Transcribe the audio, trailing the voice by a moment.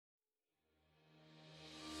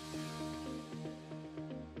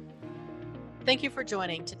Thank you for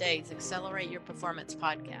joining today's Accelerate Your Performance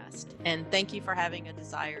podcast, and thank you for having a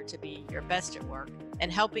desire to be your best at work and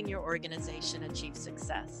helping your organization achieve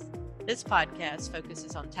success. This podcast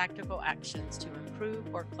focuses on tactical actions to improve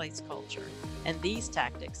workplace culture, and these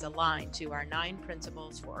tactics align to our 9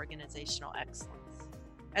 principles for organizational excellence.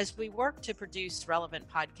 As we work to produce relevant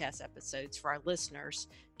podcast episodes for our listeners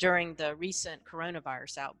during the recent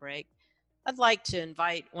coronavirus outbreak, I'd like to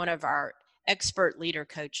invite one of our expert leader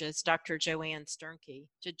coaches, Dr. Joanne Sternke,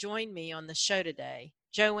 to join me on the show today.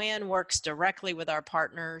 Joanne works directly with our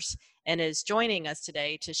partners and is joining us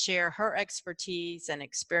today to share her expertise and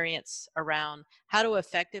experience around how to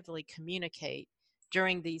effectively communicate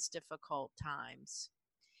during these difficult times.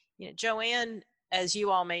 Joanne, as you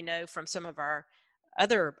all may know from some of our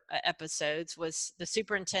other episodes, was the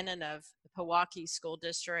superintendent of the Pewaukee School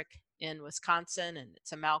District in Wisconsin, and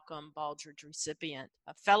it's a Malcolm Baldrige recipient.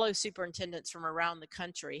 Fellow superintendents from around the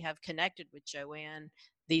country have connected with Joanne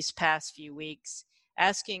these past few weeks,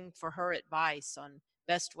 asking for her advice on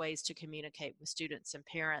best ways to communicate with students and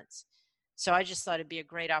parents. So I just thought it'd be a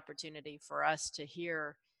great opportunity for us to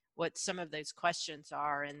hear what some of those questions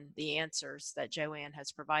are and the answers that Joanne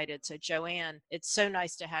has provided. So Joanne, it's so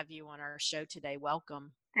nice to have you on our show today.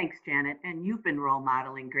 Welcome. Thanks, Janet. And you've been role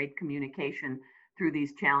modeling great communication through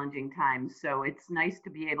these challenging times. So it's nice to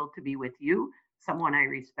be able to be with you, someone I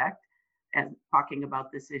respect, and talking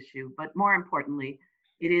about this issue. But more importantly,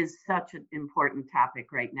 it is such an important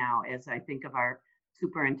topic right now as I think of our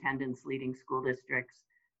superintendents leading school districts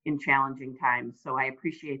in challenging times. So I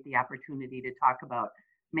appreciate the opportunity to talk about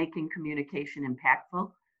making communication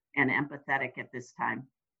impactful and empathetic at this time.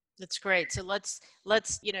 That's great. So let's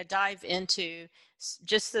dive into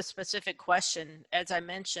just the specific question. As I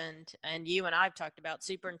mentioned, and you and I've talked about,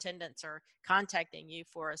 superintendents are contacting you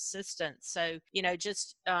for assistance. So,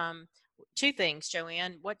 just 2 things,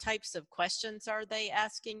 Joanne. What types of questions are they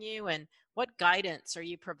asking you, and what guidance are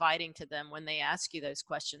you providing to them when they ask you those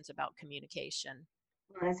questions about communication?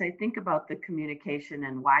 Well, as I think about the communication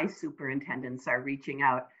and why superintendents are reaching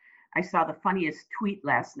out, I saw the funniest tweet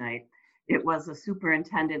last night. It was a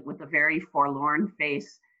superintendent with a very forlorn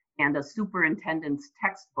face and a superintendent's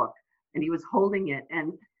textbook, and he was holding it,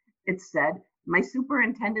 and it said, "My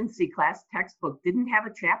superintendency class textbook didn't have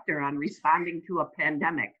a chapter on responding to a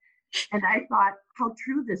pandemic." And I thought, how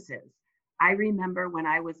true this is. I remember when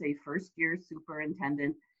I was a first-year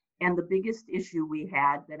superintendent, and the biggest issue we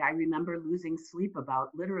had that I remember losing sleep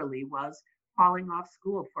about literally was calling off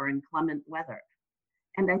school for inclement weather.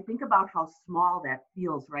 And I think about how small that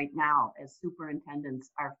feels right now as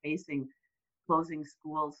superintendents are facing closing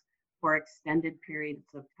schools for extended periods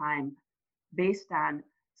of time based on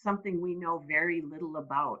something we know very little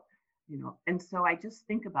about. And so I just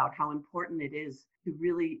think about how important it is to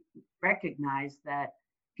really recognize that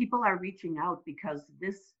people are reaching out because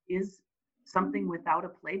this is something without a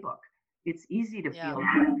playbook. It's easy to feel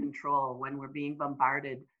out of control when we're being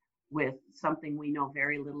bombarded with something we know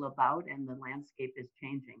very little about and the landscape is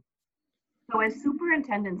changing. So as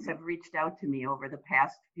superintendents have reached out to me over the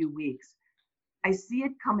past few weeks, I see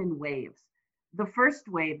it come in waves. The first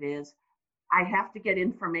wave is I have to get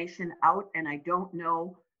information out and I don't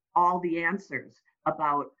know all the answers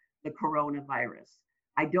about the coronavirus.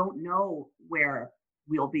 I don't know where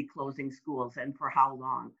we'll be closing schools and for how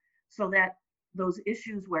long. So that those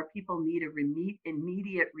issues where people need a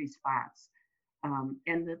immediate response.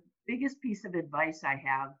 And the biggest piece of advice I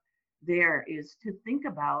have there is to think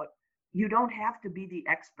about, you don't have to be the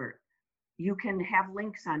expert. You can have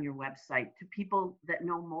links on your website to people that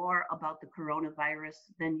know more about the coronavirus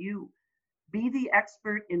than you. Be the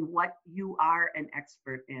expert in what you are an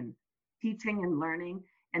expert in, teaching and learning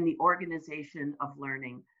and the organization of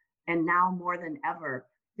learning. And now more than ever,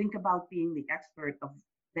 think about being the expert of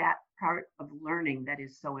that part of learning that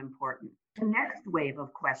is so important. The next wave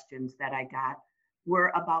of questions that I got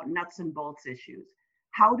were about nuts and bolts issues.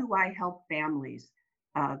 How do I help families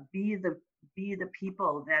be the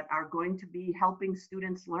people that are going to be helping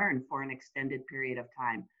students learn for an extended period of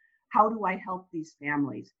time? How do I help these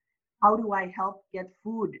families? How do I help get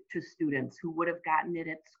food to students who would have gotten it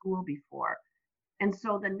at school before? And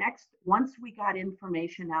so once we got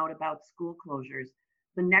information out about school closures,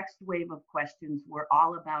 the next wave of questions were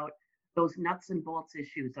all about those nuts and bolts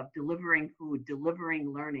issues of delivering food,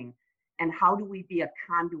 delivering learning, and how do we be a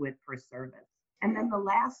conduit for service? And then the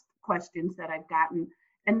last questions that I've gotten,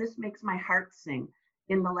 and this makes my heart sing,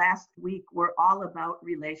 in the last week were all about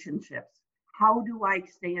relationships. How do I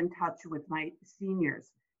stay in touch with my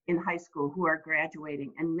seniors in high school who are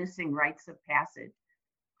graduating and missing rites of passage?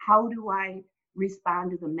 How do I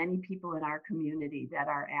respond to the many people in our community that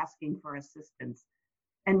are asking for assistance?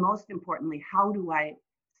 And most importantly, how do I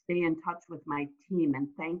stay in touch with my team and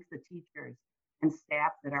thank the teachers and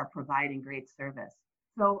staff that are providing great service?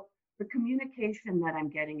 So the communication that I'm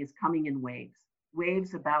getting is coming in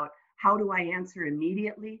waves about how do I answer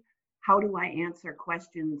immediately? How do I answer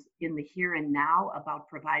questions in the here and now about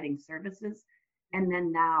providing services? And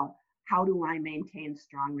then now, how do I maintain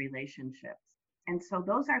strong relationships? And so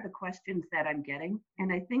those are the questions that I'm getting.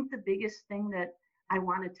 And I think the biggest thing that I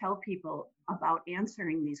want to tell people about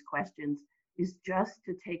answering these questions is just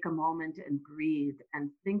to take a moment and breathe and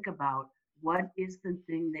think about what is the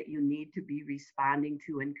thing that you need to be responding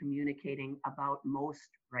to and communicating about most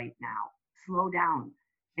right now. Slow down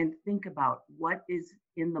and think about what is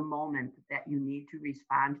in the moment that you need to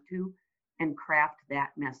respond to and craft that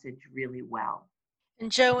message really well.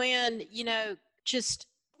 And Joanne, just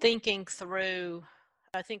thinking through,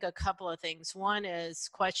 I think a couple of things. One is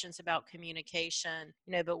questions about communication,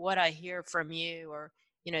 but what I hear from you are,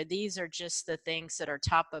 these are just the things that are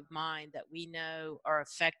top of mind that we know are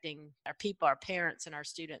affecting our people, our parents, and our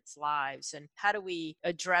students' lives. And how do we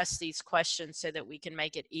address these questions so that we can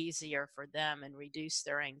make it easier for them and reduce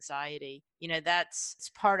their anxiety?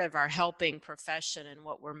 That's part of our helping profession and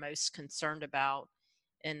what we're most concerned about.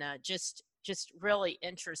 And just really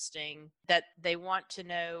interesting that they want to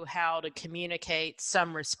know how to communicate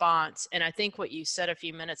some response. And I think what you said a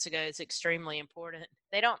few minutes ago is extremely important.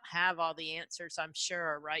 They don't have all the answers, I'm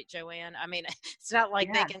sure, right, Joanne? I mean, it's not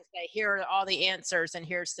like they Yeah, can say, here are all the answers and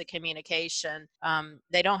here's the communication.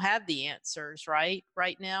 They don't have the answers, right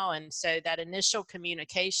now. And so that initial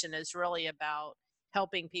communication is really about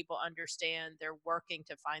helping people understand they're working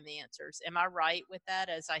to find the answers. Am I right with that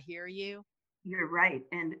as I hear you? you're right.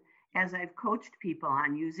 And as I've coached people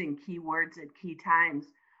on using keywords at key times,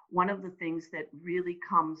 one of the things that really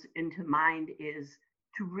comes into mind is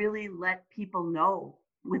to really let people know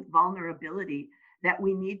with vulnerability that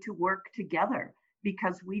we need to work together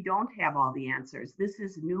because we don't have all the answers. This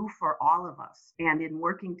is new for all of us. And in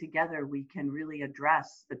working together, we can really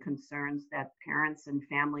address the concerns that parents and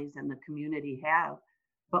families and the community have.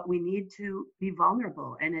 But we need to be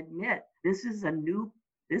vulnerable and admit this is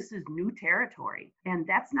new territory. And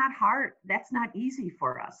that's not hard. That's not easy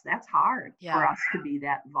for us. That's hard for Yeah. us to be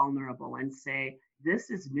that vulnerable and say,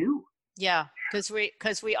 this is new. Yeah,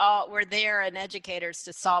 we're there and educators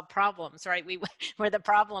to solve problems, right? We're the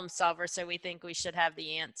problem solver, so we think we should have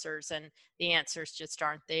the answers, and the answers just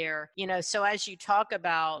aren't there. So as you talk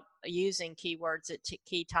about using keywords at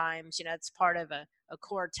key times, it's part of a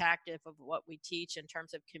core tactic of what we teach in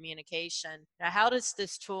terms of communication. Now, how does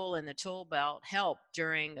this tool in the tool belt help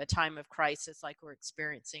during a time of crisis like we're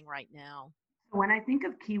experiencing right now? When I think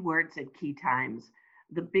of keywords at key times,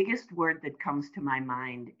 the biggest word that comes to my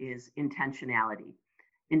mind is intentionality.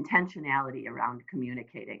 Intentionality around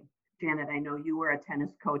communicating. Janet, I know you were a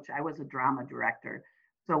tennis coach. I was a drama director.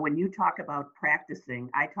 So when you talk about practicing,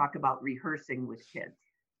 I talk about rehearsing with kids.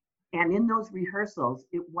 And in those rehearsals,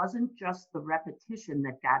 it wasn't just the repetition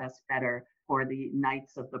that got us better for the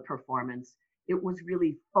nights of the performance. It was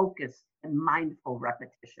really focused and mindful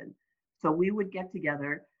repetition. So we would get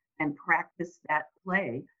together and practice that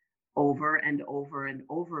play over and over and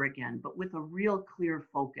over again, but with a real clear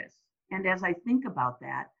focus. And as I think about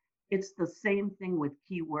that, it's the same thing with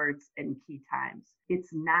keywords and key times.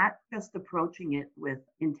 It's not just approaching it with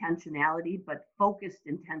intentionality, but focused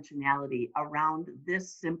intentionality around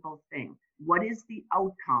this simple thing. What is the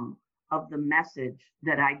outcome of the message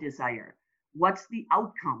that I desire? What's the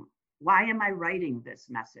outcome? Why am I writing this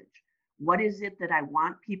message? What is it that I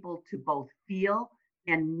want people to both feel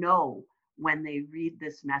and know when they read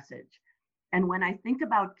this message? And when I think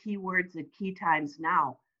about keywords at key times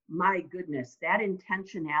now, my goodness, that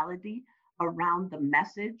intentionality around the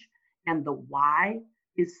message and the why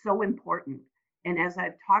is so important. And as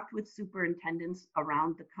I've talked with superintendents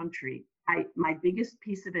around the country, my biggest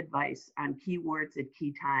piece of advice on keywords at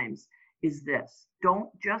key times is this: don't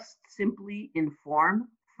just simply inform,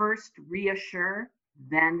 first reassure,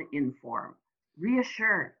 then inform.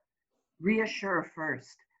 Reassure, reassure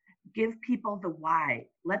first. Give people the why,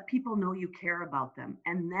 let people know you care about them,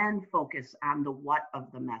 and then focus on the what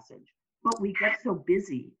of the message. But we get so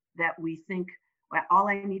busy that we think, well, all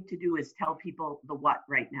I need to do is tell people the what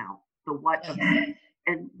right now, the what of it.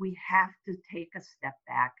 And we have to take a step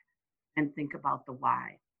back and think about the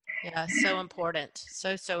why. Yeah, so important.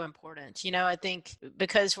 So important. I think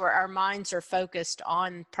because our minds are focused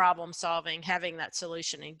on problem solving, having that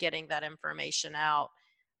solution and getting that information out.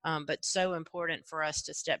 But so important for us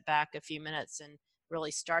to step back a few minutes and really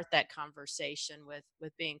start that conversation with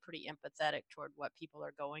being pretty empathetic toward what people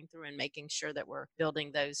are going through and making sure that we're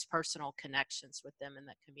building those personal connections with them in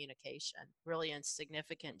that communication. Really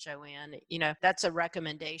insignificant, Joanne. That's a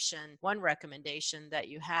recommendation, one recommendation that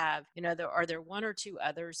you have. Are there one or two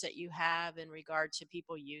others that you have in regard to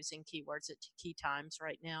people using keywords at key times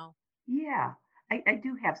right now? Yeah, I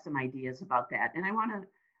do have some ideas about that, and I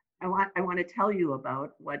want to tell you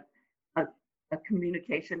about what a, a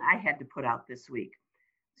communication I had to put out this week.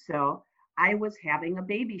 So I was having a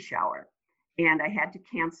baby shower, and I had to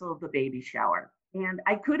cancel the baby shower. And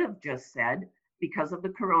I could have just said, because of the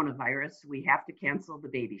coronavirus, we have to cancel the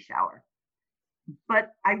baby shower.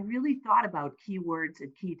 But I really thought about keywords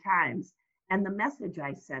at key times. And the message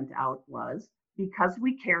I sent out was, because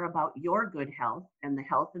we care about your good health and the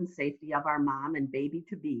health and safety of our mom and baby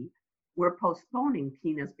to be, we're postponing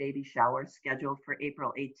Tina's baby shower scheduled for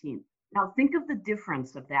April 18th. Now, think of the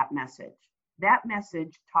difference of that message. That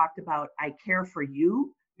message talked about, I care for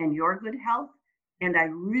you and your good health, and I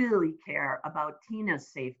really care about Tina's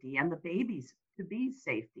safety and the baby's to be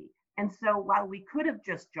safety. And so while we could have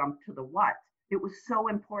just jumped to the what, it was so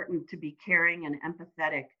important to be caring and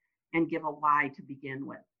empathetic and give a why to begin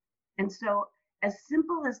with. And so, as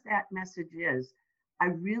simple as that message is, I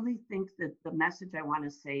really think that the message I want to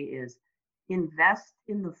say is, invest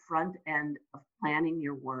in the front end of planning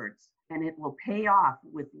your words, and it will pay off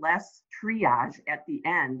with less triage at the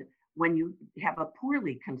end when you have a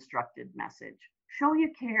poorly constructed message. Show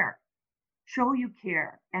you care,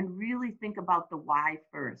 and really think about the why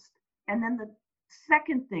first. And then the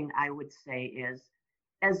second thing I would say is,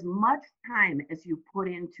 as much time as you put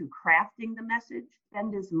into crafting the message,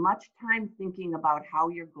 spend as much time thinking about how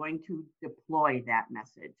you're going to deploy that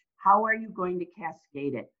message. How are you going to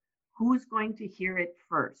cascade it? Who's going to hear it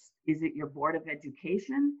first? Is it your Board of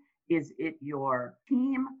Education? Is it your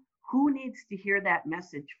team? Who needs to hear that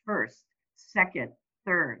message first, second,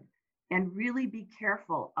 third? And really be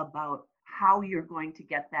careful about how you're going to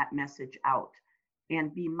get that message out,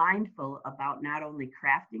 and be mindful about not only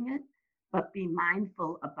crafting it, but be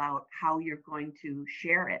mindful about how you're going to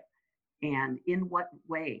share it and in what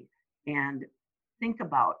way, and think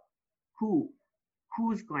about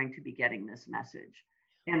who's going to be getting this message.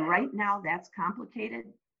 And right now that's complicated.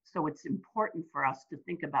 So it's important for us to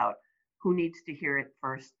think about who needs to hear it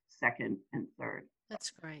first, second, and third.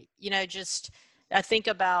 That's great. I think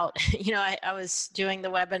about, I was doing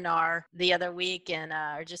the webinar the other week and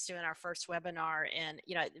or just doing our first webinar. And,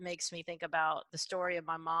 it makes me think about the story of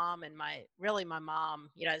my mom and my mom,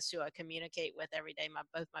 is who I communicate with every day.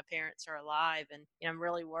 Both my parents are alive, and, I'm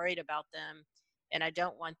really worried about them, and I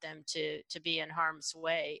don't want them to be in harm's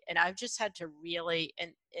way. And I've just had to really,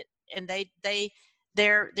 and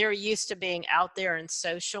they're used to being out there in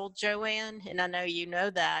social, Joanne, and I know you know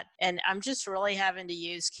that. And I'm just really having to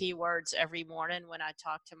use keywords every morning when I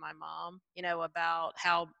talk to my mom, about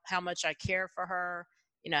how much I care for her,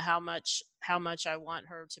 how much I want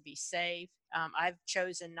her to be safe. I've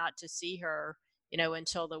chosen not to see her,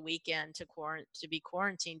 until the weekend to be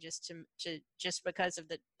quarantined, just because of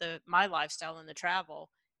the my lifestyle and the travel,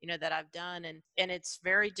 that I've done. And it's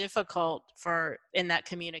very difficult in that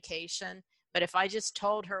communication. But if I just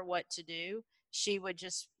told her what to do, she would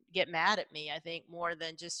just get mad at me, I think, more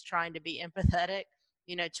than just trying to be empathetic,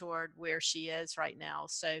 toward where she is right now.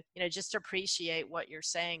 So, just appreciate what you're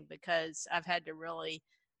saying, because I've had to really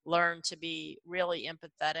learn to be really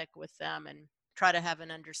empathetic with them and try to have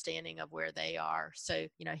an understanding of where they are. So,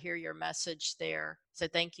 hear your message there. So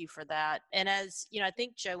thank you for that. And as, I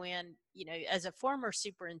think, Joanne, as a former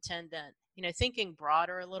superintendent, thinking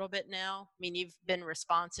broader a little bit now. I mean, you've been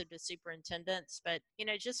responsive to superintendents, but,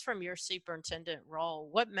 just from your superintendent role,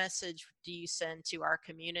 what message do you send to our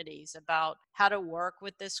communities about how to work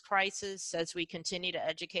with this crisis as we continue to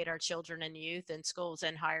educate our children and youth in schools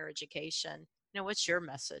and higher education? What's your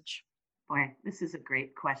message? Boy, this is a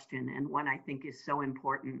great question, and one I think is so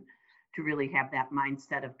important to really have that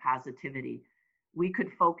mindset of positivity. We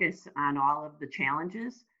could focus on all of the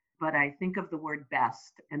challenges, but I think of the word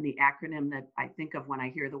BEST, and the acronym that I think of when I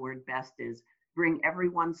hear the word BEST is bring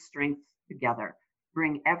everyone's strengths together.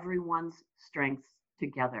 Bring everyone's strengths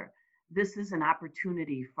together. This is an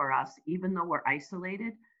opportunity for us, even though we're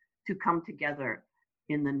isolated, to come together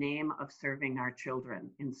in the name of serving our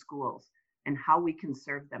children in schools. And how we can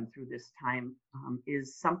serve them through this time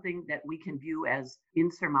is something that we can view as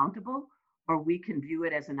insurmountable, or we can view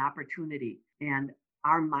it as an opportunity. And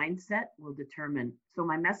our mindset will determine. So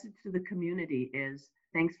my message to the community is,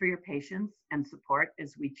 thanks for your patience and support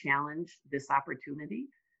as we challenge this opportunity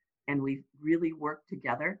and we really work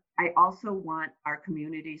together. I also want our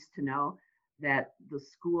communities to know that the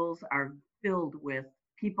schools are filled with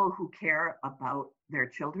people who care about their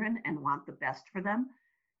children and want the best for them.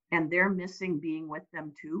 And they're missing being with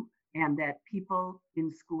them too. And that people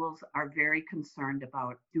in schools are very concerned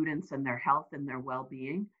about students and their health and their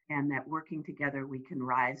well-being, and that working together we can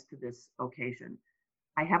rise to this occasion.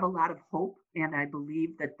 I have a lot of hope, and I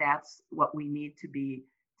believe that that's what we need to be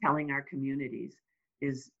telling our communities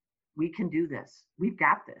is we can do this. We've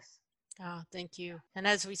got this. Oh, thank you. And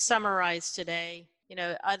as we summarize today,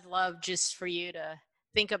 I'd love just for you to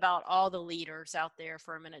think about all the leaders out there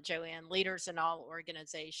for a minute, Joanne, leaders in all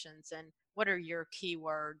organizations, and what are your key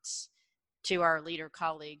words to our leader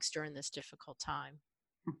colleagues during this difficult time?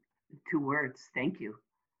 2 words, thank you.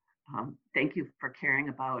 Thank you for caring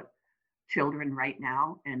about children right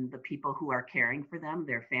now and the people who are caring for them,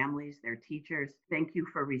 their families, their teachers. Thank you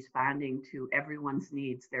for responding to everyone's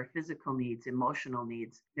needs, their physical needs, emotional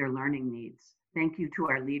needs, their learning needs. Thank you to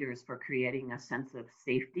our leaders for creating a sense of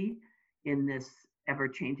safety in this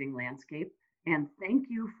ever-changing landscape. And thank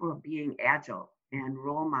you for being agile and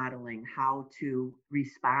role modeling how to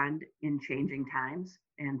respond in changing times.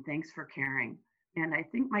 And thanks for caring. And I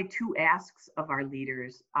think my 2 asks of our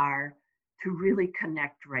leaders are to really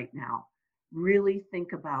connect right now, really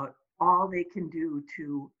think about all they can do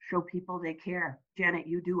to show people they care. Janet,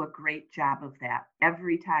 you do a great job of that.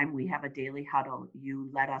 Every time we have a daily huddle, you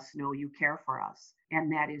let us know you care for us.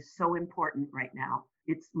 And that is so important right now.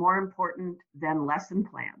 It's more important than lesson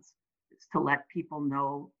plans. It's to let people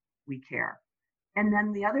know we care. And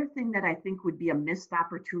then the other thing that I think would be a missed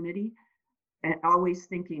opportunity, and always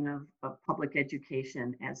thinking of public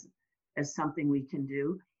education as something we can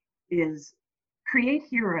do, is create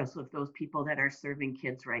heroes of those people that are serving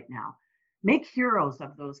kids right now. Make heroes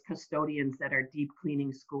of those custodians that are deep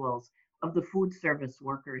cleaning schools, of the food service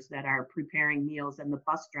workers that are preparing meals and the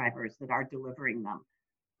bus drivers that are delivering them,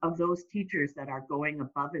 of those teachers that are going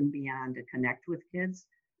above and beyond to connect with kids.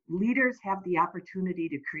 Leaders have the opportunity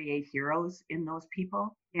to create heroes in those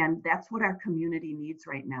people. And that's what our community needs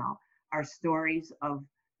right now, are stories of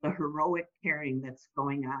the heroic caring that's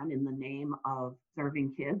going on in the name of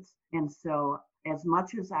serving kids. And so as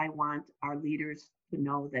much as I want our leaders to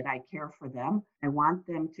know that I care for them, I want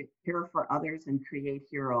them to care for others and create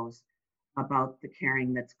heroes about the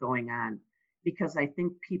caring that's going on. Because I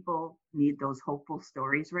think people need those hopeful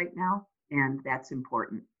stories right now, and that's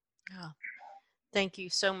important. Oh, thank you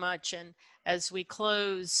so much. And as we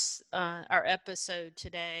close our episode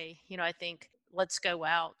today, I think let's go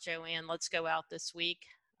out, Joanne, let's go out this week.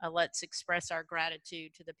 Let's express our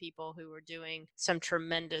gratitude to the people who are doing some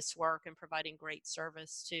tremendous work and providing great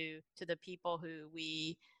service to the people who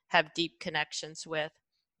we have deep connections with.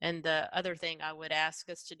 And the other thing I would ask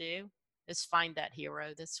us to do is find that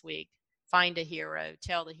hero this week. Find a hero,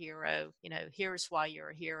 tell the hero, here's why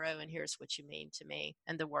you're a hero and here's what you mean to me.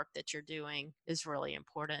 And the work that you're doing is really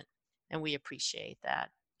important. And we appreciate that.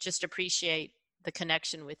 Just appreciate the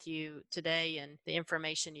connection with you today and the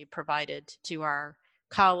information you provided to our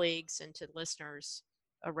colleagues and to listeners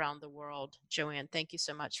around the world. Joanne, thank you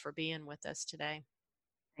so much for being with us today.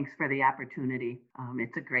 Thanks for the opportunity.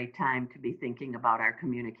 It's a great time to be thinking about our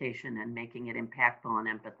communication and making it impactful and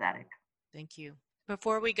empathetic. Thank you.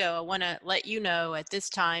 Before we go, I want to let you know at this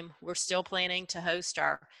time, we're still planning to host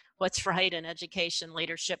our What's Right in Education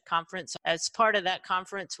Leadership Conference. As part of that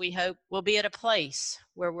conference, we hope we'll be at a place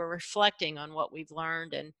where we're reflecting on what we've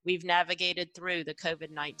learned and we've navigated through the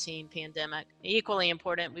COVID-19 pandemic. Equally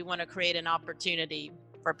important, we want to create an opportunity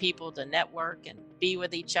for people to network and be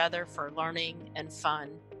with each other for learning and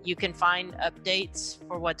fun. You can find updates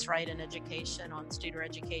for What's Right in Education on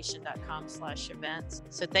studereducation.com/events.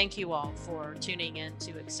 So thank you all for tuning in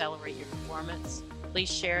to Accelerate Your Performance.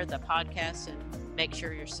 Please share the podcast and make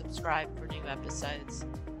sure you're subscribed for new episodes.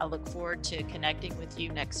 I look forward to connecting with you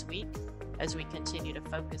next week as we continue to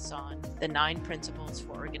focus on the 9 principles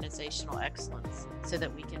for organizational excellence so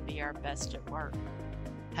that we can be our best at work.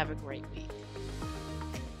 Have a great week.